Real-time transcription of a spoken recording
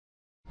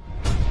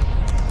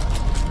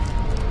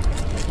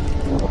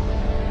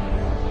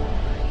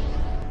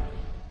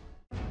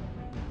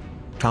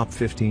Top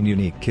 15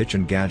 Unique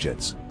Kitchen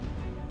Gadgets.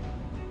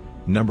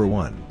 Number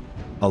 1.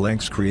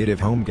 Elenxs Creative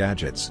Home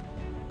Gadgets.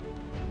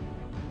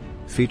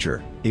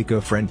 Feature: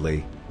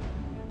 eco-friendly.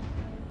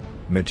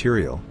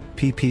 Material: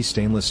 PP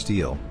stainless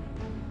steel.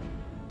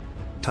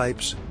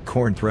 Types: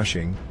 corn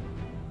threshing.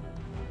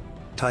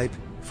 Type: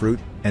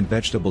 fruit and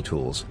vegetable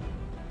tools.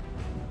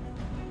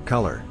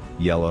 Color: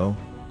 yellow.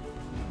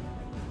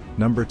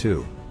 Number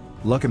 2.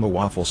 Luckima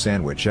Waffle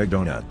Sandwich Egg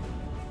Donut.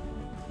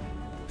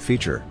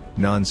 Feature: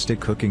 non-stick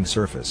cooking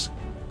surface.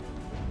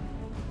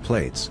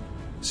 Plates: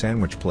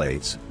 sandwich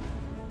plates.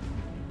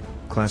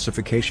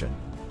 Classification: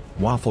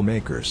 waffle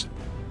makers.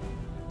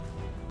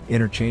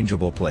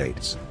 Interchangeable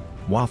plates: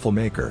 waffle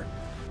maker.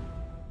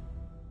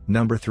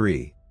 Number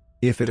 3.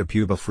 IFITU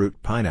PUBO Fruit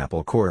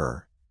Pineapple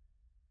Corer.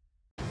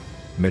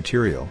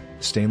 Material: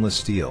 stainless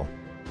steel.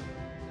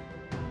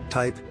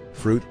 Type: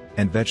 fruit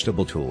and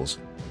vegetable tools.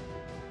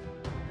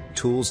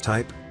 Tools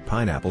type: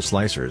 pineapple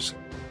slicers.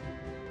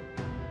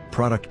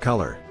 Product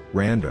color: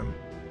 random.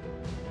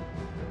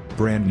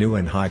 Brand new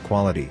and high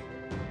quality.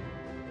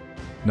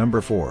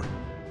 Number 4.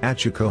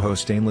 ATUCOHO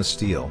Stainless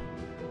Steel.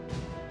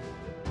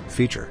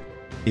 Feature: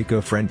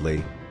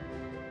 eco-friendly.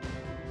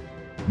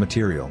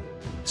 Material: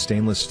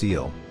 stainless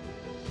steel.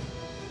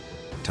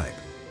 Type: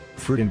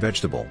 fruit and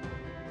vegetable.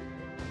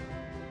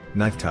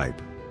 Knife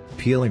type: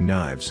 peeling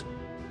knives.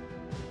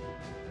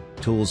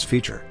 Tools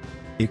feature: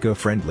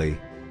 eco-friendly.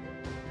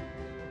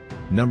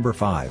 Number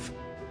 5.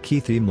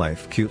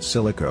 Vilihkc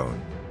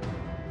Silicone.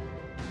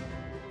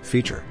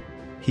 Feature: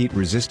 heat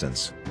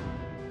resistance.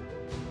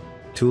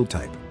 Tool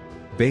type: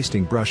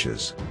 basting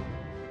brushes.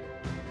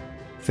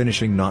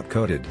 Finishing not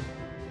coated.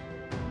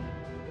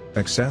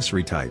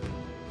 Accessory type: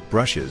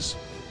 brushes.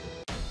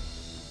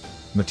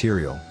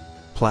 Material: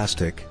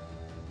 plastic.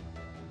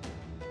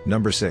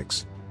 Number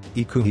 6.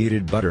 EECOO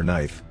Heated Butter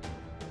Knife.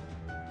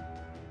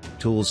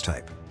 Tools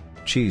type: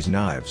 cheese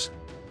knives.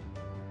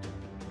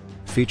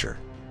 Feature: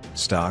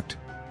 stocked.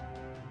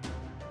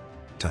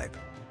 Type: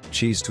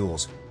 cheese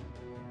tools.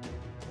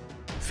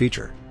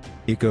 Feature: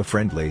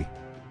 eco-friendly.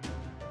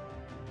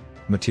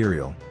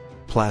 Material: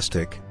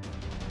 plastic.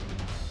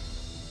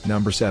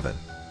 Number 7.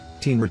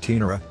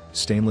 Tinera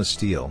Stainless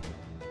Steel.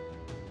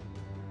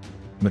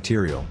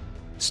 Material: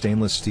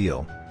 stainless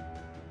steel.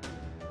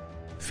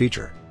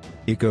 Feature: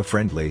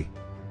 eco-friendly.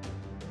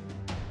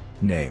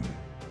 Name: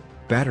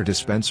 batter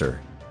dispenser.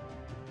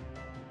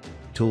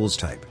 Tools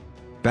type: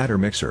 batter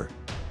mixer.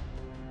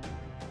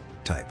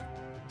 Type: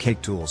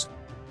 cake tools.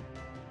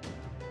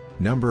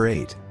 Number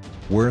 8.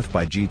 Worth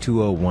by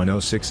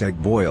G20106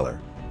 Egg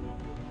Boiler.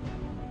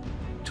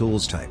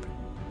 Tools type: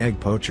 egg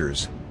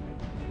poachers.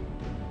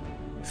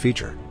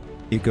 Feature: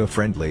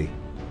 eco-friendly.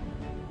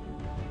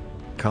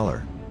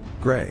 Color: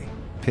 gray,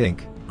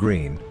 pink,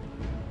 green.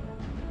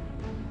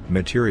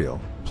 Material: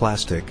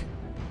 plastic.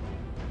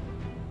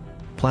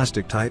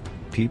 Plastic type: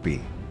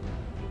 PP.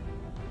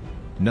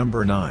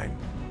 Number 9.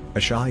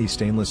 Asahi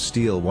Stainless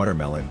Steel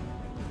Watermelon.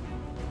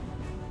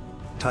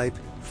 Type: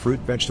 fruit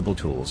vegetable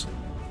tools.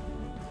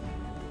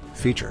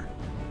 Feature: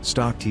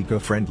 stocked,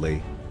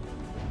 eco-friendly.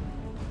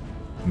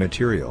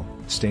 Material: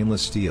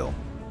 stainless steel.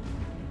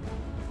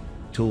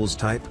 Tools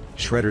type: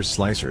 shredders,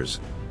 slicers.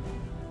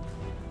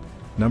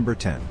 Number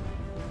 10.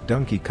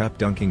 Doughnut Cup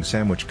Dunking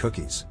Sandwich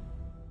Cookies.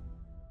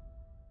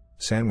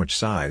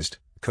 Sandwich-sized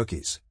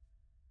cookies.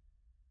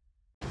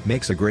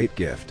 Makes a great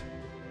gift.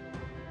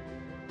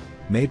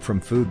 Made from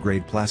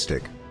food-grade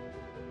plastic.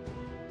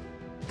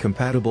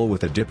 Compatible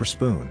with a dipper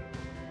spoon.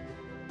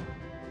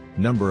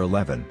 Number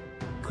 11.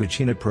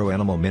 Cucina Pro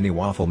Animal Mini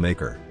Waffle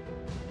Maker.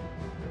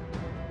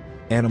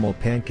 Animal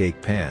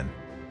Pancake Pan.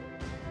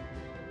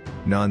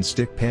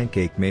 Non-stick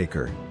pancake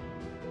maker.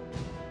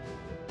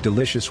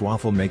 Delicious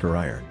waffle maker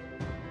iron.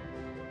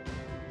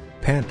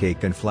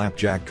 Pancake and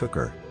flapjack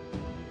cooker.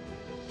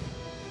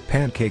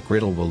 Pancake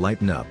griddle will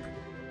lighten up.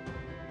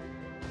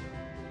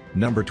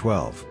 Number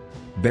 12.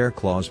 Bear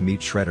Claws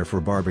Meat Shredder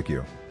for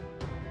Barbecue.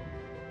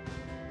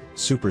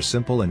 Super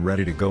simple and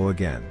ready to go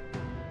again.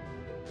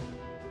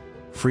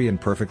 Free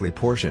and perfectly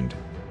portioned.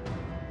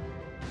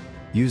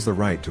 Use the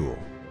right tool.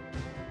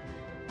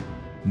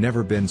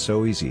 Never been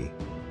so easy.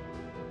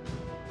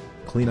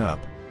 Clean up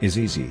is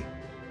easy.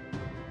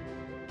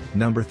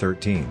 Number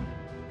 13.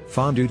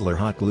 Fondoodler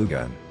Hot Glue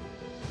Gun.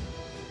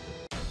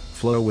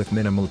 Flow with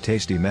minimal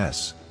tasty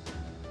mess.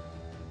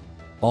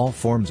 All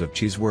forms of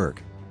cheese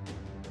work.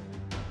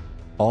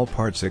 All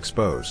parts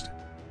exposed.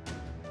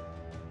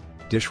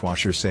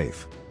 Dishwasher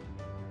safe.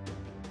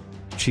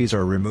 Cheese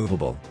are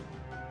removable.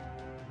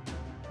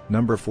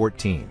 Number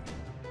 14.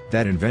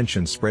 That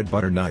Invention Spread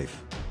Butter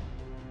Knife.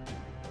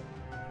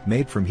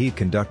 Made from heat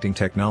conducting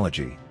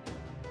technology.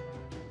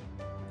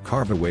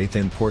 Carve away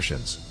thin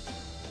portions.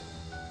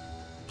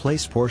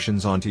 Place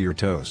portions onto your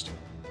toast.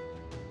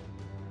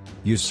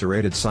 Use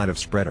serrated side of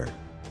spreader.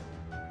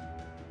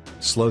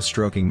 Slow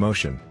stroking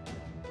motion.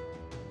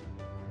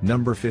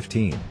 Number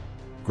 15.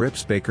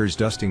 Grips Baker's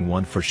Dusting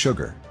One for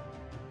Sugar.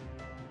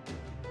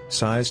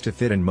 Size to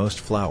fit in most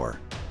flour.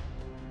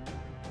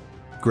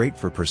 Great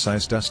for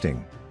precise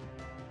dusting.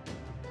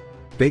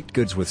 Baked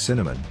goods with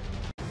cinnamon.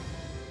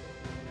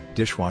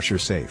 Dishwasher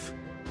safe.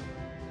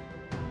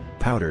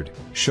 Powdered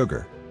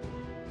sugar.